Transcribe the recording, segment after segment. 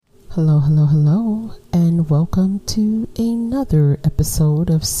Hello, hello, hello, and welcome to another episode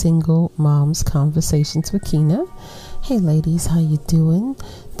of Single Moms Conversations with Kina. Hey ladies, how you doing?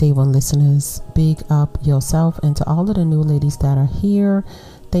 Day one listeners, big up yourself, and to all of the new ladies that are here,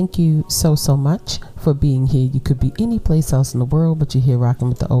 thank you so much for being here. You could be any place else in the world, but you're here rocking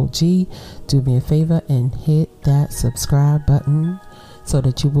with the OG. Do me a favor and hit that subscribe button so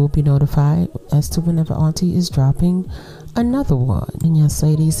that you will be notified as to whenever Auntie is dropping another one. And yes,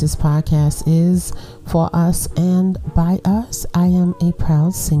 ladies, this podcast is for us and by us. I am a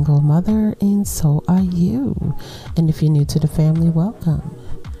proud single mother, and so are you. And if you're new to the family, welcome.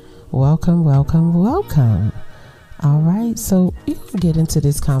 Welcome. All right, so you can get into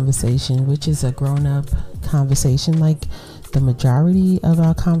this conversation, which is a grown-up conversation, like the majority of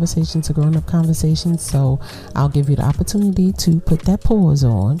our conversations are grown-up conversations. So I'll give you the opportunity to put that pause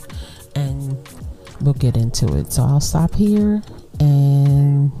on and we'll get into it. So I'll stop here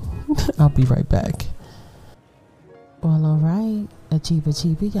and I'll be right back. Well, all right.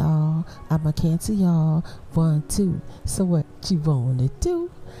 Achiever, y'all. I'm a Cancer, y'all. 1, 2. So what you wanna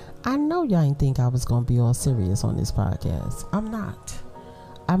do? I know y'all ain't think I was gonna be all serious on this podcast. I'm not.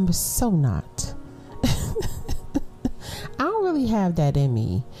 I'm so not. I don't really have that in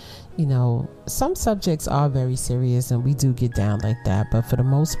me. You know, some subjects are very serious and we do get down like that, but for the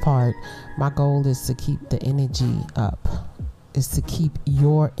most part, my goal is to keep the energy up, is to keep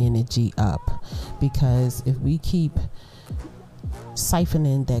your energy up, because if we keep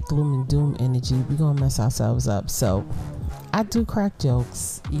siphoning that gloom and doom energy, we're gonna mess ourselves up. So I do crack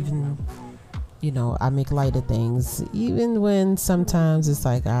jokes, even, you know, I make light of things, even when sometimes it's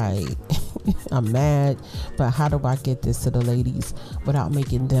like, I'm mad, but how do I get this to the ladies without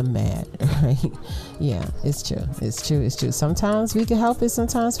making them mad, right? Yeah, it's true. Sometimes we can help it,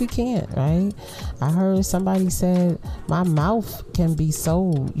 sometimes we can't, right? I heard somebody said my mouth can be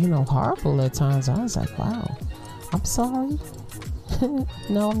so, horrible at times. I was like, wow, I'm sorry.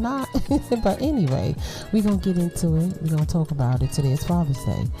 No, I'm not. But anyway, we're going to get into it. We're going to talk about it. Today is Father's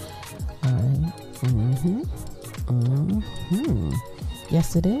Day. All right.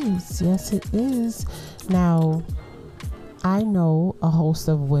 Yes, it is. Now, I know a host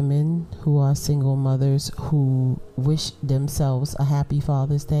of women who are single mothers who wish themselves a happy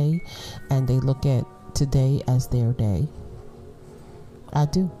Father's Day, and they look at today as their day. I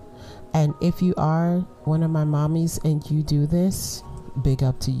do. And if you are one of my mommies and you do this, big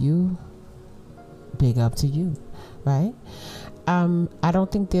up to you, right? I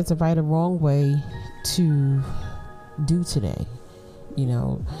don't think there's a right or wrong way to do today,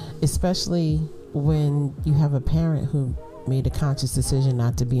 especially when you have a parent who made a conscious decision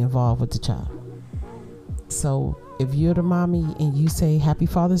not to be involved with the child. So if you're the mommy and you say happy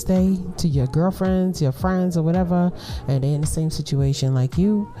Father's Day to your girlfriends, your friends, or whatever, and they're in the same situation like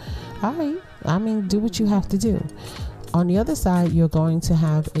you, all right, do what you have to do. On the other side, you're going to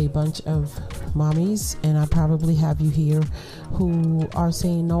have a bunch of mommies, and I probably have you here, who are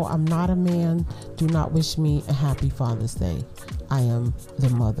saying, no, I'm not a man. Do not wish me a happy Father's Day. I am the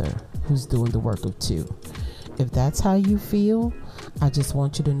mother who's doing the work of two. If that's how you feel, I just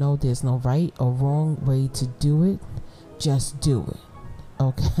want you to know there's no right or wrong way to do it. Just do it.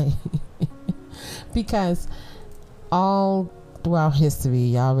 Okay? Because all throughout history,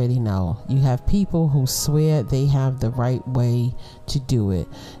 you already know, you have people who swear they have the right way to do it.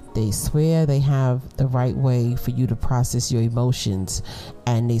 They swear they have the right way for you to process your emotions,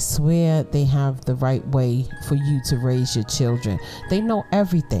 and they swear they have the right way for you to raise your children. They know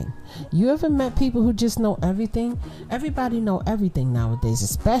everything. You ever met people who just know everything? Everybody know everything nowadays,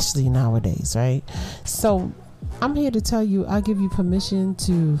 especially nowadays, right? So I'm here to tell you, I give you permission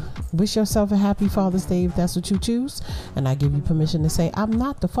to wish yourself a happy Father's Day if that's what you choose. And I give you permission to say, I'm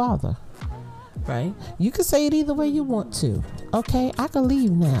not the father, right? You can say it either way you want to. Okay, I can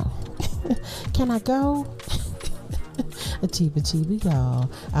leave now. Can I go? Achiever,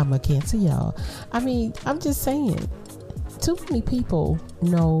 y'all. I'm a Cancer, y'all. I'm just saying, too many people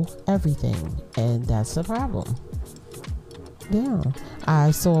know everything, and that's the problem. Yeah,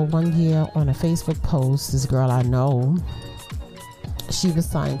 I saw one year on a Facebook post, this girl I know, she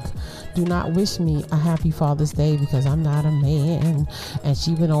was like, do not wish me a happy Father's Day because I'm not a man. And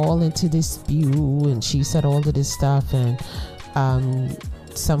she went all into this spew, and she said all of this stuff, and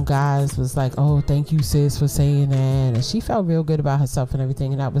some guys was like, oh, thank you sis for saying that, and she felt real good about herself and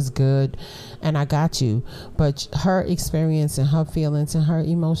everything, and that was good, and I got you. But her experience and her feelings and her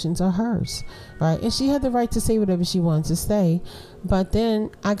emotions are hers, right? And she had the right to say whatever she wanted to say. But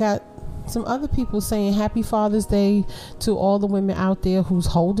then I got some other people saying happy Father's Day to all the women out there who's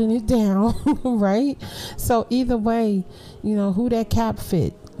holding it down, right? So either way, who that cap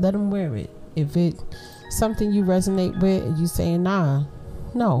fit. let them wear it. If it something you resonate with and you saying, nah,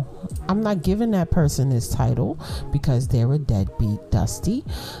 no, I'm not giving that person this title because they're a deadbeat Dusty.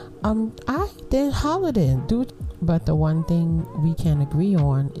 Then holler then, do it. But the one thing we can agree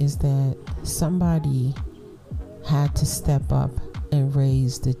on is that somebody had to step up and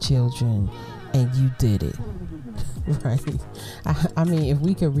raise the children, and you did it. Right? I mean, if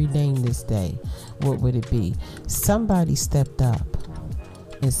we could rename this day, what would it be? Somebody stepped up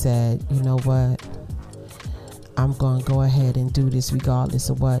and said, you know what? I'm going to go ahead and do this regardless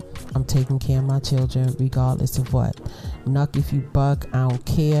of what. I'm taking care of my children regardless of what. Nuck if you buck, I don't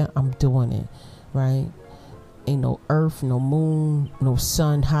care. I'm doing it. Right? Ain't no earth, no moon, no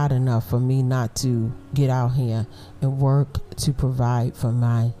sun hot enough for me not to get out here and work to provide for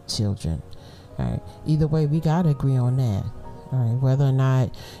my children. All right. Either way, we got to agree on that. All right. Whether or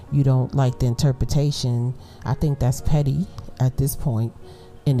not you don't like the interpretation, I think that's petty at this point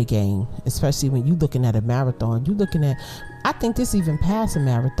in the game, especially when you're looking at a marathon. You're looking at, I think this even past a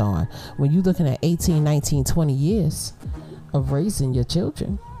marathon, when you're looking at 18, 19, 20 years of raising your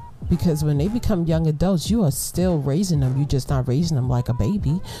children. Because when they become young adults, you are still raising them. You're just not raising them like a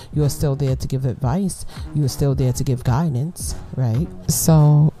baby. You are still there to give advice. You are still there to give guidance, right?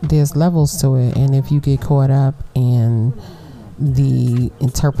 So there's levels to it. And if you get caught up in the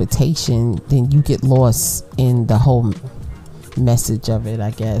interpretation, then you get lost in the whole message of it,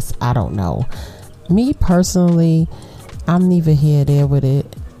 I guess. I don't know. Me personally, I'm neither here nor there with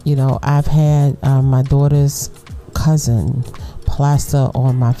it. You know, I've had my daughter's cousin plaster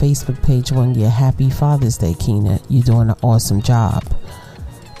on my Facebook page one year, Happy Father's Day, Keena. You're doing an awesome job.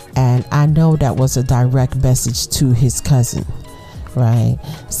 And I know that was a direct message to his cousin, right?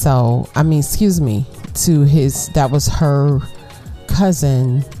 So, I mean, excuse me, that was her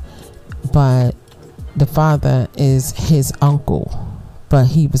cousin, but the father is his uncle. But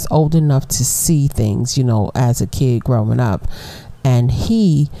he was old enough to see things, you know, as a kid growing up. And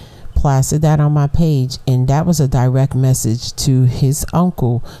he plastered that on my page, and that was a direct message to his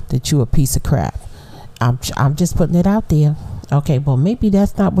uncle that you a piece of crap. I'm just putting it out there. Okay, well, maybe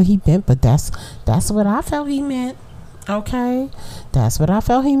that's not what he meant, but that's what I felt he meant. Okay, that's what I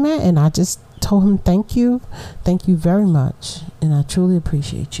felt he meant, and I just told him thank you very much, and I truly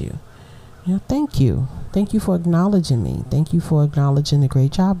appreciate you. You know, thank you for acknowledging me. Thank you for acknowledging the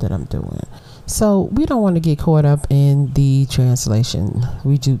great job that I'm doing. So we don't want to get caught up in the translation.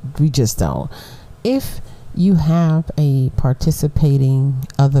 We just don't. If you have a participating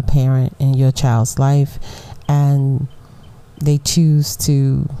other parent in your child's life and they choose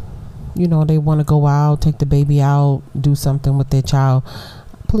to, you know, they want to go out, take the baby out, do something with their child,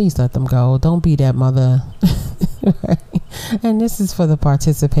 please let them go. Don't be that mother. Right? And this is for the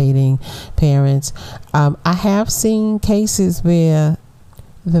participating parents. I have seen cases where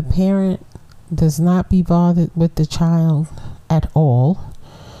the parent does not be bothered with the child at all.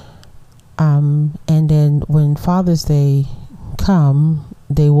 And then when Father's Day come,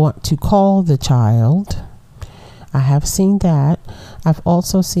 they want to call the child. I have seen that. I've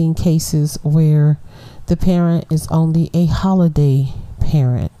also seen cases where the parent is only a holiday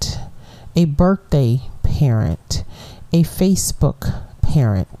parent, a birthday parent, a Facebook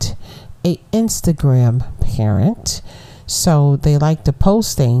parent, a Instagram parent. So they like to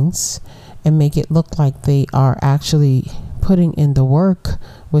post things and make it look like they are actually putting in the work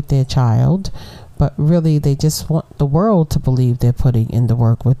with their child, but really they just want the world to believe they're putting in the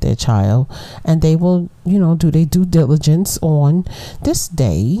work with their child, and they will, you know, do their due diligence on this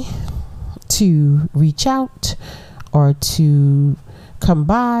day to reach out or to come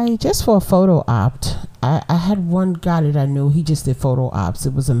by just for a photo op. I had one guy that I knew, he just did photo ops.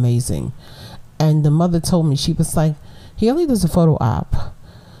 It was amazing. And the mother told me, she was like, he only does a photo op.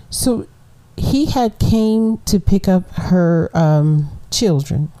 So he had came to pick up her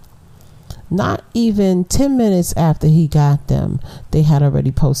children. Not even 10 minutes after he got them, they had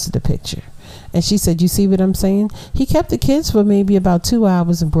already posted a picture. And she said, you see what I'm saying? He kept the kids for maybe about 2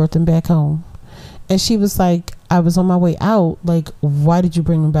 hours and brought them back home. And she was like, I was on my way out. Like, why did you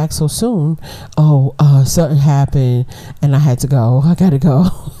bring them back so soon? Oh, something happened and I had to go. I gotta go.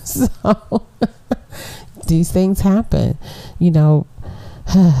 So these things happen, you know.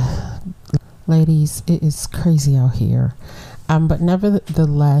 Ladies, it is crazy out here. But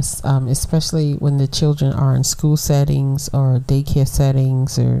nevertheless, especially when the children are in school settings or daycare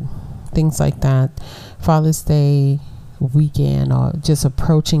settings or things like that, Father's Day weekend or just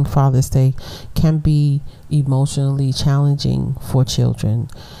approaching Father's Day can be emotionally challenging for children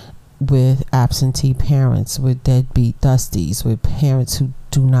with absentee parents, with deadbeat Dusties, with parents who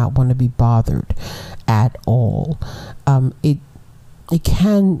do not want to be bothered at all. it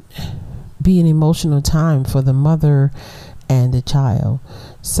can be an emotional time for the mother and the child.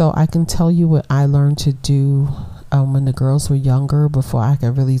 So I can tell you what I learned to do when the girls were younger, before I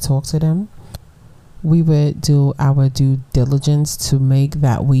could really talk to them. We would do our due diligence to make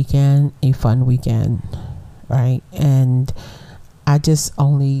that weekend a fun weekend, right? And I just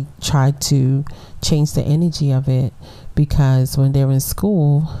only tried to change the energy of it, because when they're in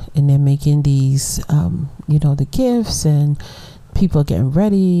school and they're making these, the gifts, and people are getting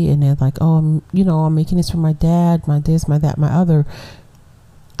ready, and they're like, oh, I'm making this for my dad, my this, my that, my other.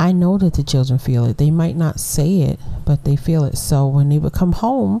 I know that the children feel it. They might not say it, but they feel it. So when they would come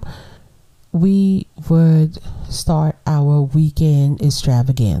home, we would start our weekend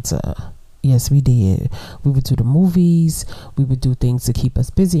extravaganza. Yes, we did. We would do the movies. We would do things to keep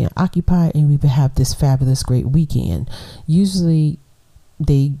us busy and occupied, and we would have this fabulous, great weekend. Usually,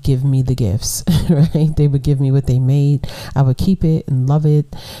 they give me the gifts, right? They would give me what they made. I would keep it and love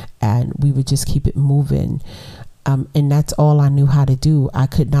it, and we would just keep it moving. And that's all I knew how to do. I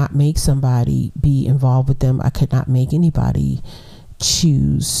could not make somebody be involved with them. I could not make anybody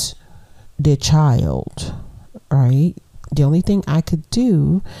choose their child, right? The only thing I could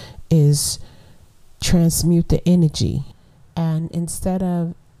do is transmute the energy. And instead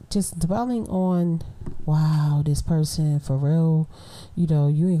of just dwelling on, wow, this person for real, you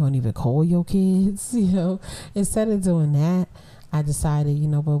ain't gonna even call your kids, instead of doing that, I decided,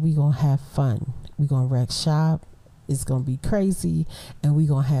 we gonna have fun. We gonna wreck shop. It's gonna be crazy, and we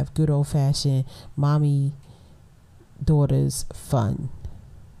gonna have good old-fashioned mommy daughters fun.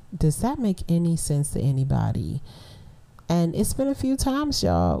 Does that make any sense to anybody? And it's been a few times,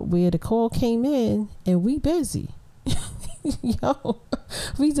 y'all, where the call came in and we busy.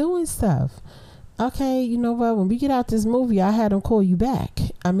 We doing stuff. Okay, you know what? When we get out this movie, I had them call you back.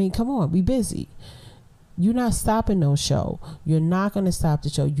 I mean, come on, we busy. You're not stopping no show. You're not going to stop the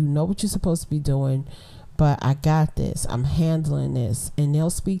show. You know what you're supposed to be doing. But I got this. I'm handling this. And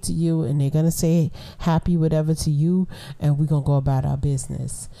they'll speak to you, and they're going to say happy whatever to you, and we're going to go about our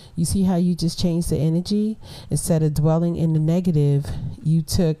business. You see how you just changed the energy? Instead of dwelling in the negative,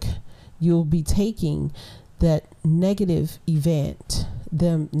 you'll be taking that negative event,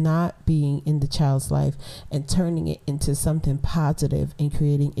 them not being in the child's life, and turning it into something positive and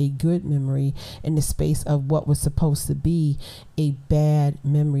creating a good memory in the space of what was supposed to be a bad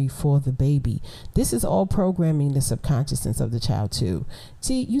memory for the baby. This is all programming the subconsciousness of the child too.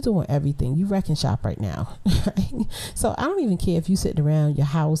 See, you doing everything. You wrecking shop right now. Right? So I don't even care if you sitting around your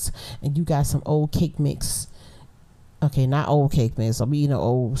house and you got some old cake mix. Okay, not old cake mix. I'm eating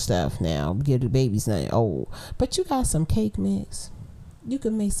old stuff now. Give the babies nothing old. But you got some cake mix. You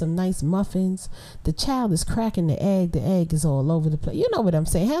can make some nice muffins. The child is cracking the egg. The egg is all over the place. You know what I'm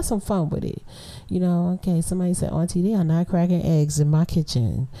saying? Have some fun with it. Okay, somebody said, Auntie, they are not cracking eggs in my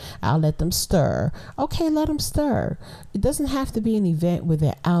kitchen. I'll let them stir. Okay, let them stir. It doesn't have to be an event where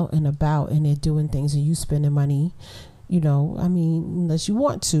they're out and about and they're doing things and you spending money. Unless you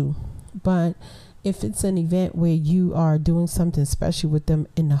want to. But if it's an event where you are doing something special with them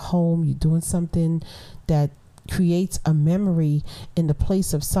in the home, you're doing something that creates a memory in the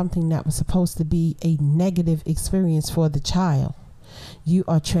place of something that was supposed to be a negative experience for the child, you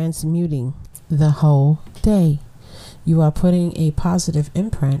are transmuting the whole day. You are putting a positive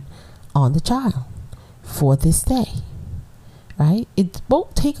imprint on the child for this day, right? It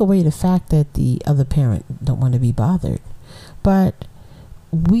won't take away the fact that the other parent don't want to be bothered, but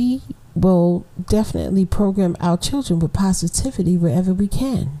we will definitely program our children with positivity wherever we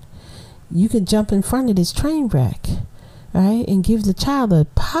can. You can jump in front of this train wreck, right, and give the child a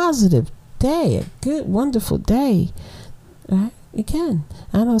positive day, a good, wonderful day, right? You can.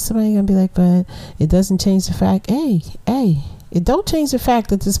 I know somebody's gonna be like, but it doesn't change the fact. Hey, it don't change the fact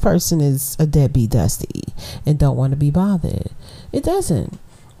that this person is a deadbeat Dusty and don't want to be bothered. It doesn't.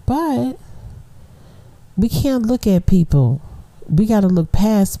 But we can't look at people. We got to look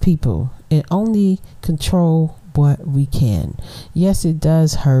past people and only control what we can. Yes, it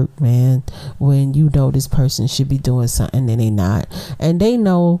does hurt, man, when you know this person should be doing something and they're not, and they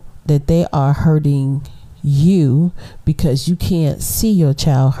know that they are hurting you because you can't see your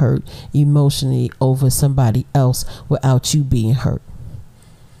child hurt emotionally over somebody else without you being hurt.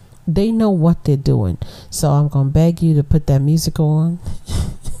 They know what they're doing. So I'm gonna beg you to put that music on.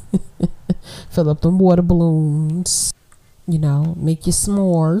 Fill up them water balloons, make your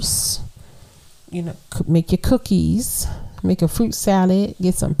s'mores, make your cookies, make a fruit salad,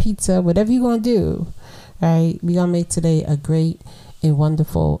 get some pizza, whatever you're going to do, right? We're going to make today a great and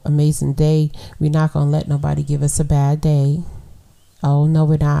wonderful, amazing day. We're not going to let nobody give us a bad day. Oh, no,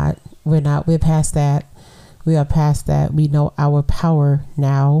 we're not. We're past that. We are past that. We know our power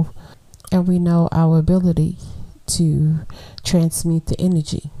now, and we know our ability to transmute the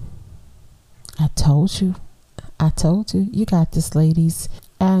energy. I told you. You got this, ladies.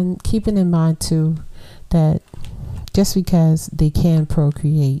 And keeping in mind too that just because they can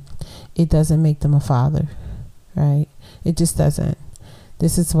procreate, it doesn't make them a father, right? It just doesn't.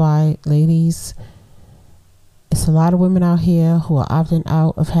 This is why, ladies, it's a lot of women out here who are opting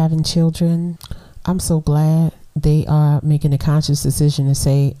out of having children. I'm so glad they are making a conscious decision to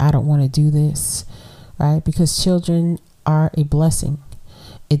say, I don't want to do this, right? Because children are a blessing.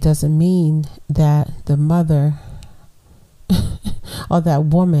 It doesn't mean that the mother or that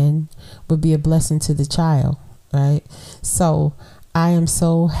woman would be a blessing to the child, right? So I am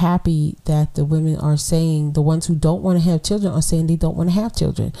so happy that the women are saying, the ones who don't want to have children are saying they don't want to have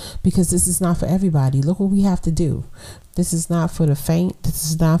children, because this is not for everybody. Look what we have to do. This is not for the faint. This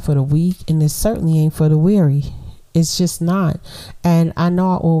is not for the weak. And it certainly ain't for the weary. It's just not. And I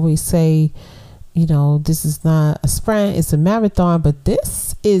know I always say, you know, this is not a sprint, it's a marathon, but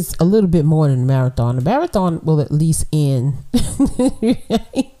this is a little bit more than a marathon. The marathon will at least end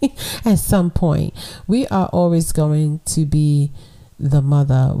at some point. We are always going to be the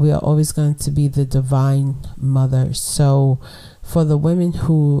mother. We are always going to be the divine mother. So for the women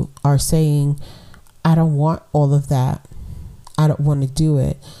who are saying, I don't want all of that, I don't want to do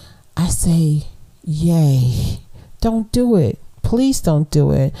it, I say, yay, don't do it. Please don't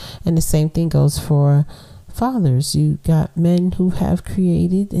do it. And the same thing goes for fathers. You got men who have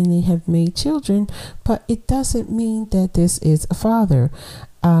created and they have made children, but it doesn't mean that this is a father.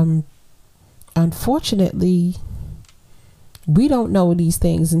 Unfortunately, we don't know these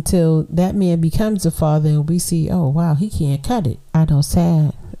things until that man becomes a father and we see, oh wow, he can't cut it. I know,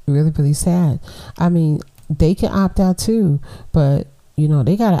 sad, really, really sad. I mean, they can opt out too, but you know,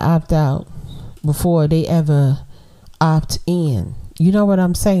 they gotta opt out before they ever opt in. You know what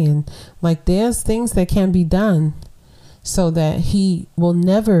I'm saying? Like, there's things that can be done so that he will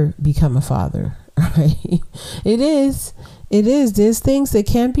never become a father, right? It is. There's things that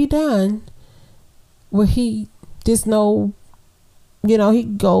can be done where there's no, you know, he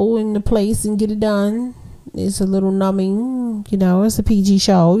can go in the place and get it done. It's a little numbing, you know, it's a PG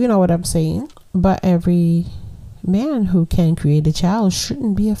show, you know what I'm saying? But every man who can create a child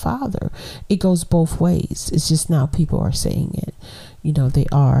shouldn't be a father. It goes both ways. It's just now people are saying it. You know, they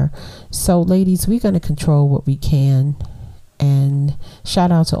are. So ladies, we're going to control what we can. And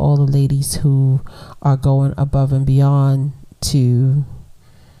shout out to all the ladies who are going above and beyond to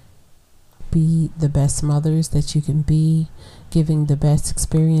be the best mothers that you can be, giving the best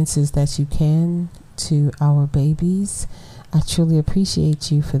experiences that you can to our babies. I truly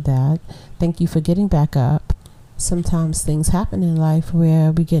appreciate you for that. Thank you for getting back up. Sometimes things happen in life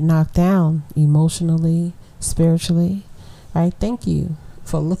where we get knocked down emotionally, spiritually, right? Thank you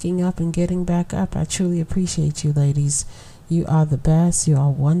for looking up and getting back up. I truly appreciate you, ladies. You are the best. You are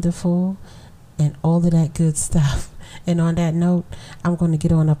wonderful and all of that good stuff. And on that note, I'm going to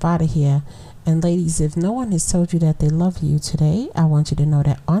get on up out of here. And ladies, if no one has told you that they love you today, I want you to know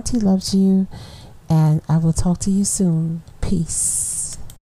that Auntie loves you, and I will talk to you soon. Peace.